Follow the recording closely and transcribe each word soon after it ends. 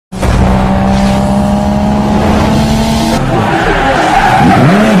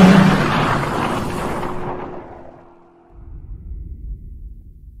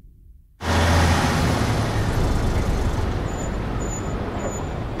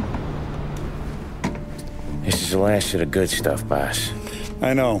This is the last of the good stuff, boss.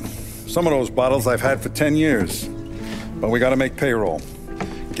 I know. Some of those bottles I've had for 10 years. But we gotta make payroll.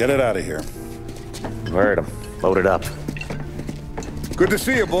 Get it out of here. Heard him. Load it up. Good to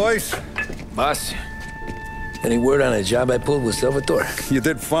see you, boys. Boss, any word on a job I pulled with Salvatore? You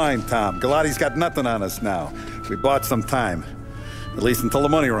did fine, Tom. Galati's got nothing on us now. We bought some time. At least until the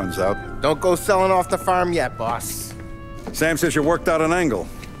money runs out. Don't go selling off the farm yet, boss. Sam says you worked out an angle.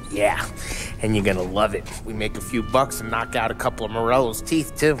 Yeah, and you're gonna love it. We make a few bucks and knock out a couple of Morello's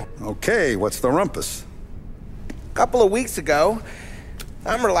teeth, too. Okay, what's the rumpus? A couple of weeks ago,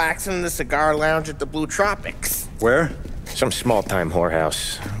 I'm relaxing in the cigar lounge at the Blue Tropics. Where? Some small-time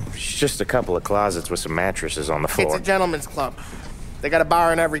whorehouse. It's just a couple of closets with some mattresses on the floor. It's a gentleman's club. They got a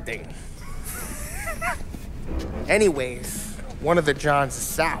bar and everything. Anyways, one of the Johns is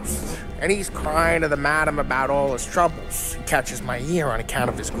south, and he's crying to the madam about all his troubles. He catches my ear on account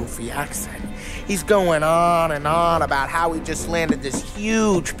of his goofy accent. He's going on and on about how he just landed this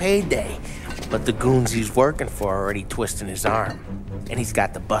huge payday, but the goons he's working for are already twisting his arm, and he's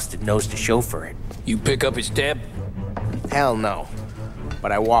got the busted nose to show for it. You pick up his tab? Hell no.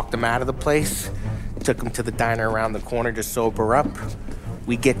 But I walked him out of the place, took him to the diner around the corner to sober up.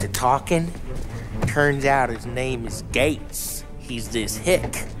 We get to talking. Turns out his name is Gates. He's this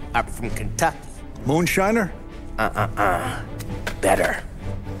hick up from Kentucky. Moonshiner? Better.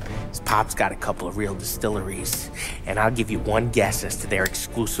 His pop's got a couple of real distilleries, and I'll give you one guess as to their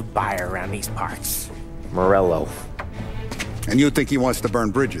exclusive buyer around these parts. Morello. And you think he wants to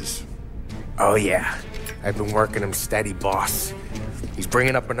burn bridges? Oh yeah. I've been working him steady, boss. He's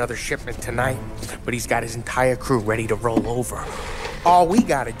bringing up another shipment tonight, but he's got his entire crew ready to roll over. All we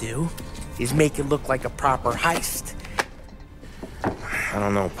gotta do is make it look like a proper heist. I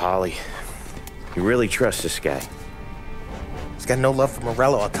don't know, Polly. You really trust this guy? He's got no love for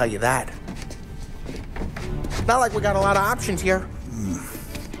Morello, I'll tell you that. It's not like we got a lot of options here.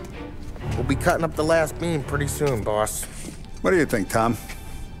 We'll be cutting up the last beam pretty soon, boss. What do you think, Tom?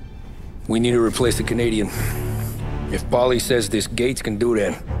 We need to replace the Canadian. If Polly says this Gates can do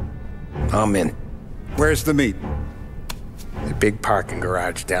that, I'm in. Where's the meet? The big parking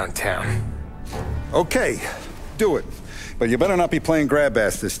garage downtown. Okay, do it. But you better not be playing grab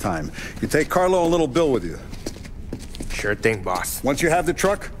ass this time. You take Carlo and Little Bill with you. Sure thing, boss. Once you have the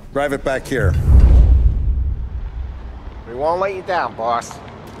truck, drive it back here. We won't let you down, boss.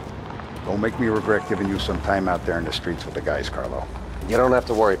 Don't make me regret giving you some time out there in the streets with the guys, Carlo. You don't have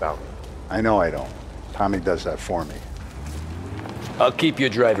to worry about it. I know I don't. Tommy does that for me. I'll keep your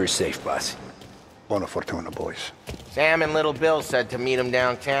driver safe, boss. Buona fortuna, boys. Sam and Little Bill said to meet him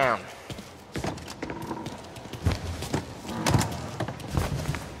downtown.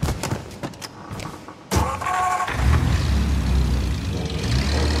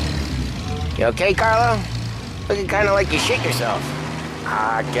 You okay, Carlo? Looking kind of like you shit yourself.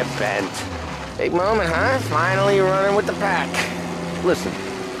 Ah, get bent. Big moment, huh? Finally running with the pack. Listen,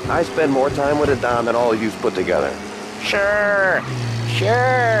 I spend more time with a Don than all of you's put together. Sure.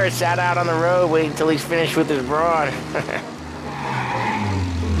 Sat out on the road waiting till he's finished with his broad.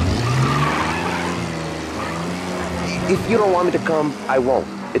 If you don't want me to come, I won't.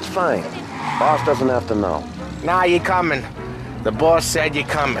 It's fine. Boss doesn't have to know. Nah, you're coming. The boss said you're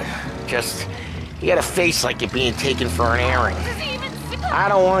coming. Just, you got a face like you're being taken for an airing. I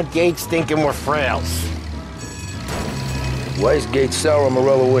don't want Gates thinking we're frails. Why is Gates sour on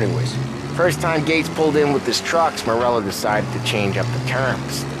Morello anyways? First time Gates pulled in with his trucks, Morello decided to change up the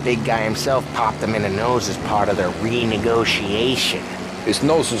terms. The big guy himself popped him in the nose as part of their renegotiation. His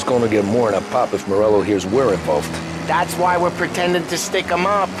nose is gonna get more than a pop if Morello hears we're involved. That's why we're pretending to stick him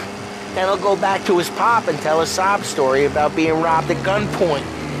up. Then he'll go back to his pop and tell a sob story about being robbed at gunpoint.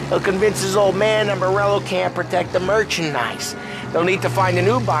 He'll convince his old man that Morello can't protect the merchandise. They'll need to find a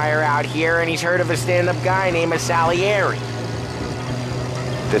new buyer out here, and he's heard of a stand-up guy named Salieri.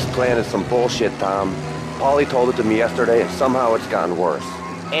 This plan is some bullshit, Tom. Paulie told it to me yesterday, and somehow it's gotten worse.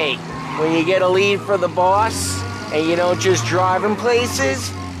 Hey, when you get a lead for the boss, and you don't just drive him places,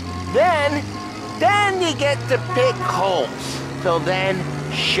 then you get to pick holes. Till then,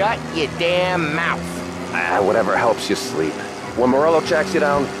 shut your damn mouth. Whatever helps you sleep. When Morello tracks you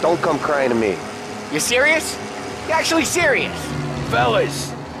down, don't come crying to me. You serious? You actually serious?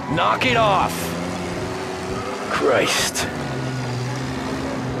 Fellas, knock it off. Christ.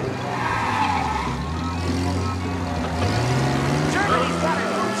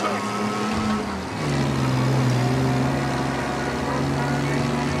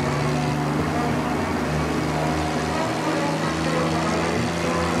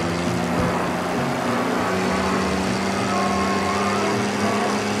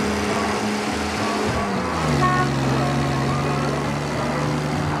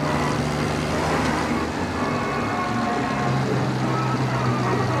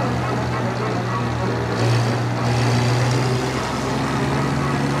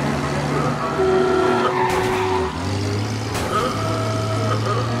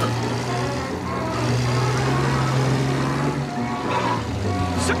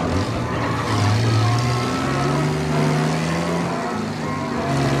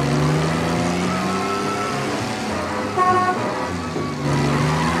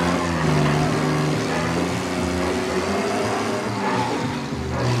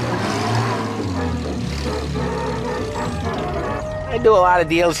 do a lot of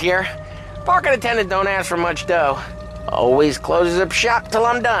deals here. Parking attendant don't ask for much dough. Always closes up shop till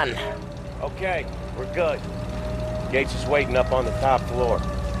I'm done. Okay, we're good. Gates is waiting up on the top floor.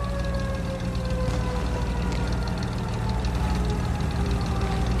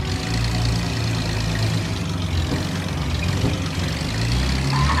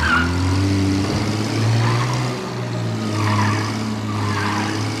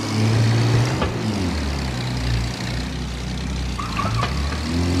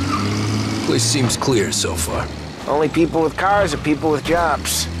 Place seems clear so far. Only people with cars are people with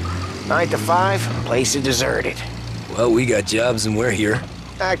jobs. 9 to 5, place is deserted. Well, we got jobs and we're here.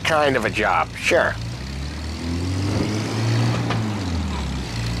 That kind of a job, sure.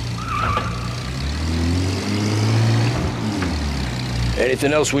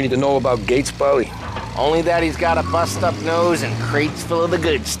 Anything else we need to know about Gates, Polly? Only that he's got a bust-up nose and crates full of the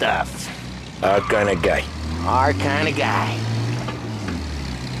good stuff. Our kind of guy. Our kind of guy.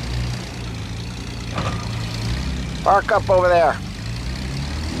 Park up over there.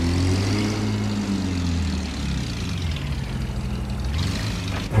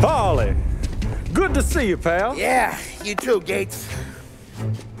 Polly, good to see you, pal. Yeah, you too, Gates.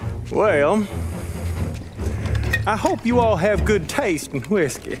 Well, I hope you all have good taste in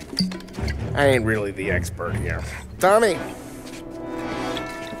whiskey. I ain't really the expert here. Tommy.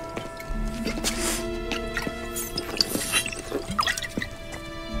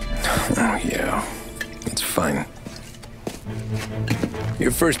 Oh, yeah. It's fine.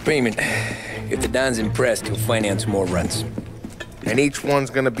 Your first payment. If the Don's impressed, he'll finance more runs. And each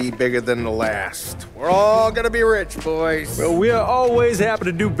one's gonna be bigger than the last. We're all gonna be rich, boys. Well, we're always happy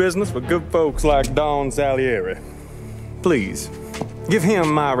to do business with good folks like Don Salieri. Please, give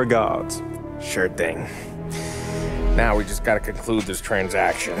him my regards. Sure thing. Now we just gotta conclude this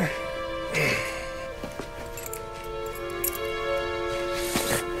transaction. Damn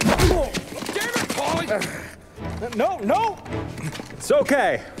it, Polly! No! It's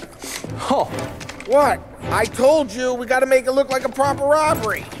okay. Oh. What? I told you, we gotta make it look like a proper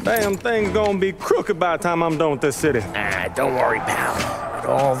robbery. Damn thing's gonna be crooked by the time I'm done with this city. Ah, don't worry, pal. With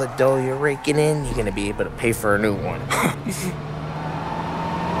all the dough you're raking in, you're gonna be able to pay for a new one.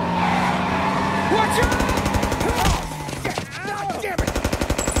 Watch out! God damn it!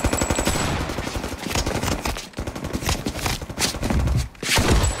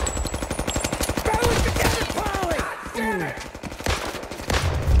 Battle it together, Polly! Damn it!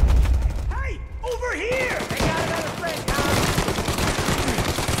 Hey, over here! They got another friend, Tom.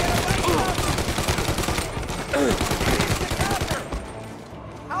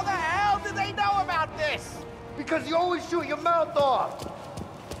 How the hell did they know about this? Because you always shoot your mouth off.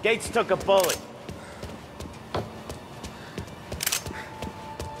 Gates took a bullet.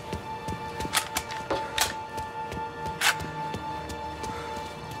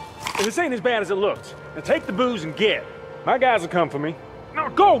 If this ain't as bad as it looks, now take the booze and get. My guys will come for me. Now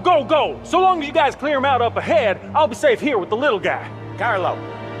go! So long as you guys clear him out up ahead, I'll be safe here with the little guy. Carlo,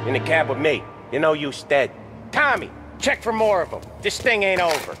 in the cab with me. You know you stead. Tommy, check for more of them. This thing ain't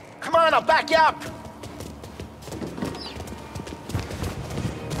over. Come on, I'll back you up.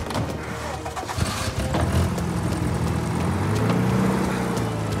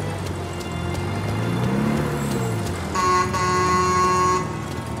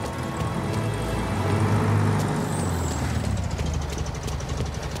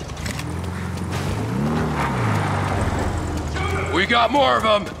 We got more of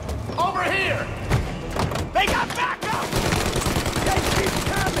them! Over here! They got backup! They keep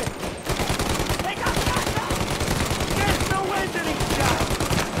coming! They got backup! There's no end to these guys!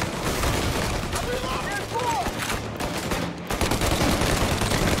 There's more!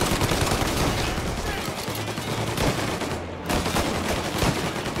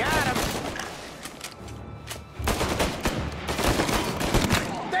 Got him!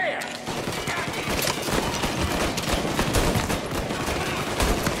 There!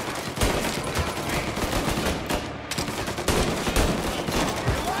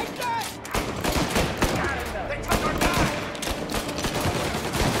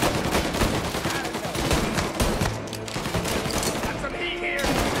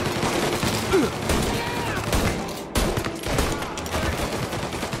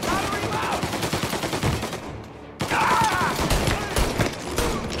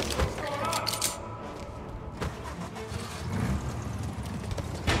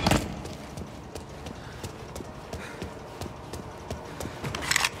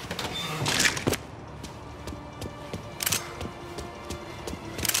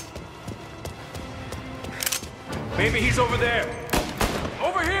 Maybe he's over there.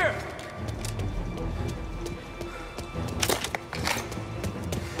 Over here!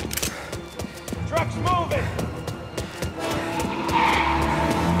 Truck's moving!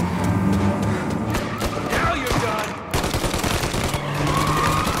 Now you're done!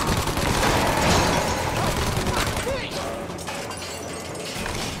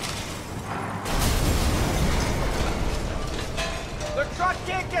 The truck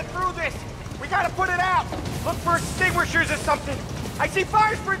can't get through this! We gotta put it out! Look for extinguishers or something! I see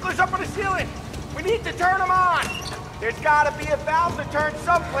fire sprinklers up on the ceiling! We need to turn them on! There's gotta be a valve to turn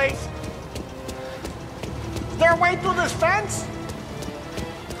someplace! Is there a way through this fence?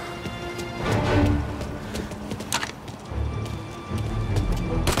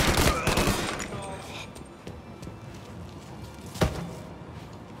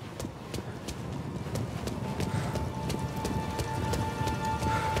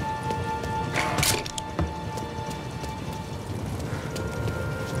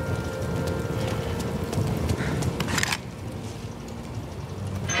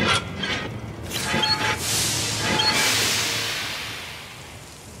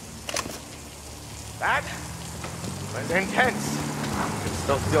 That was intense. I can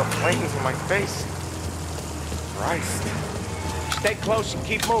still feel flames in my face. Christ. Stay close and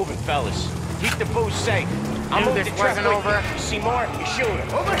keep moving, fellas. Keep the booze safe. I'll Knew move this the truck wasn't with over. you. You see more? You shoot him.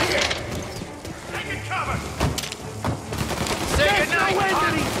 Over here! Taking cover! Say goodnight,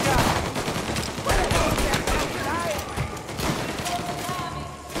 Tommy!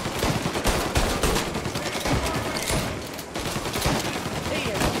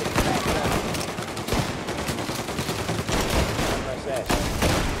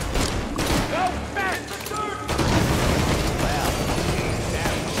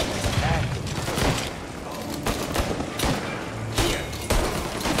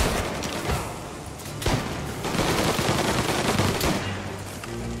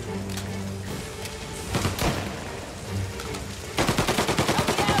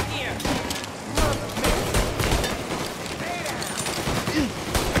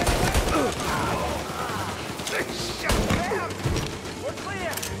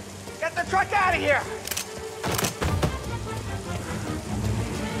 Truck out of here!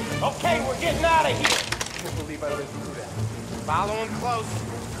 Okay, we're getting out of here. I can't believe I lived through that. Follow him close.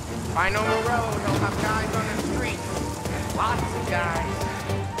 If I know Morello, he'll have guys on the street. Lots of guys.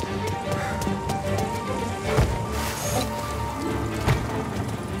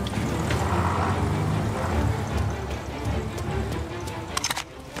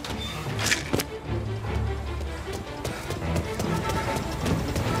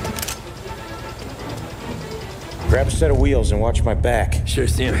 Grab a set of wheels and watch my back. Sure,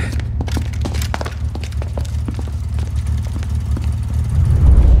 Sam.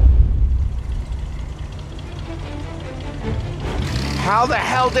 How the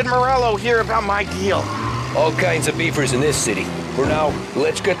hell did Morello hear about my deal? All kinds of beefers in this city. For now,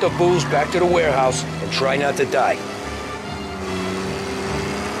 let's get the booze back to the warehouse and try not to die.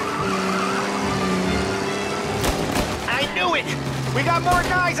 I knew it! We got more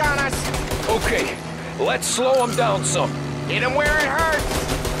guys on us! Okay, let's slow them down some. Hit him where it hurts!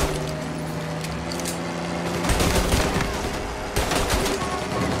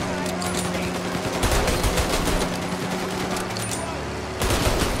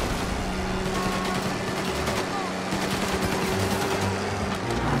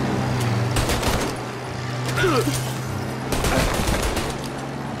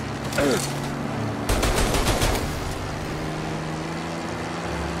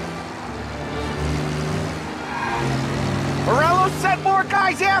 Morello sent more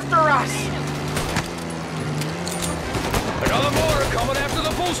guys after us! Another more coming after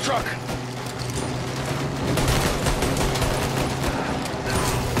the booze truck.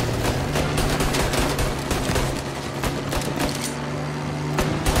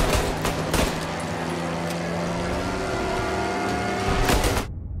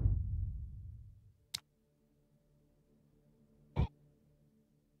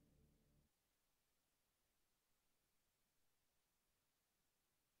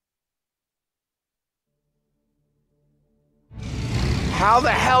 How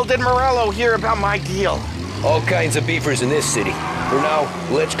the hell did Morello hear about my deal? All kinds of beefers in this city. For now,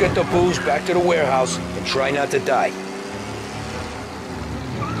 let's get the booze back to the warehouse and try not to die.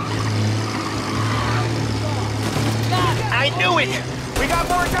 I knew it! We got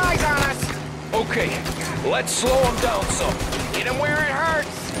more guys on us! Okay, let's slow them down some. Hit him where it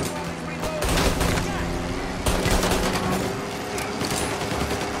hurts!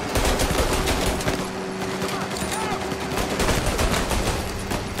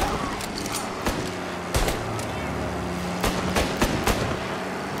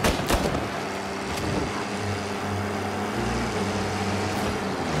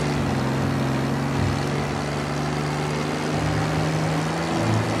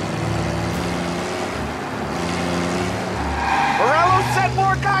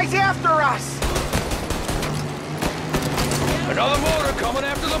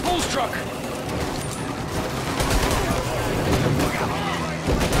 Cole's truck!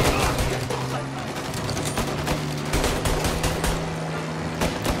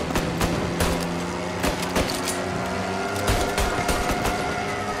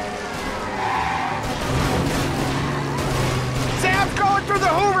 Sam's going through the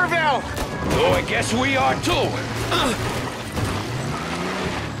Hooverville! Oh, I guess we are too.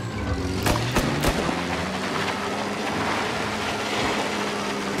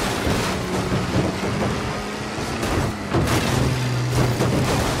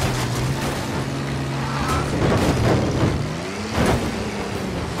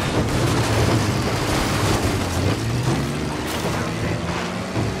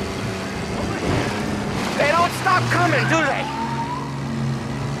 They don't stop coming, do they?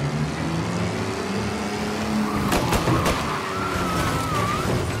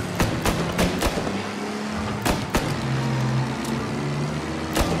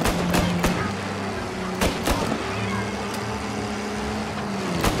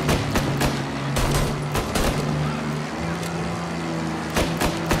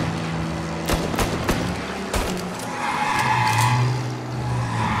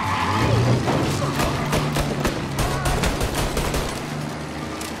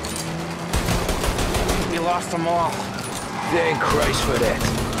 Lost them all. Thank Christ for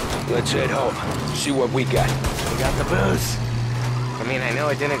that. Let's head home. See what we got. We got the booze. I mean, I know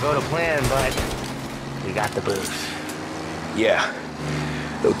it didn't go to plan, but we got the booze. Yeah.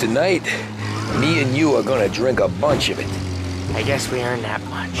 Though tonight, me and you are gonna drink a bunch of it. I guess we earned that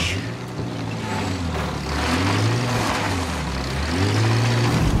much.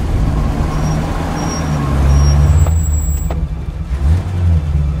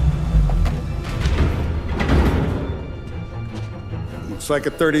 Looks like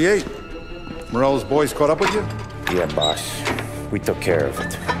a 38. Morello's boys caught up with you? Yeah, boss. We took care of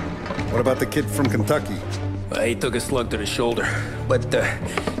it. What about the kid from Kentucky? He took a slug to the shoulder, but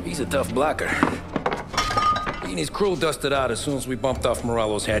he's a tough blocker. He and his crew dusted out as soon as we bumped off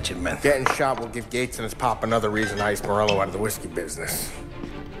Morello's hatchet men. Getting shot will give Gates and his pop another reason to ice Morello out of the whiskey business.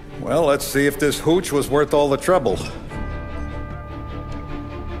 Well, let's see if this hooch was worth all the trouble.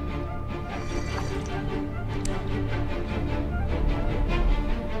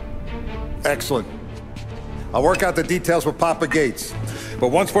 Excellent. I'll work out the details with Papa Gates. But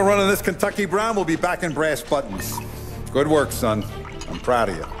once we're running this Kentucky Brown, we'll be back in brass buttons. Good work, son. I'm proud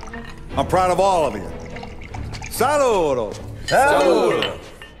of you. I'm proud of all of you. Saludo! Saludo!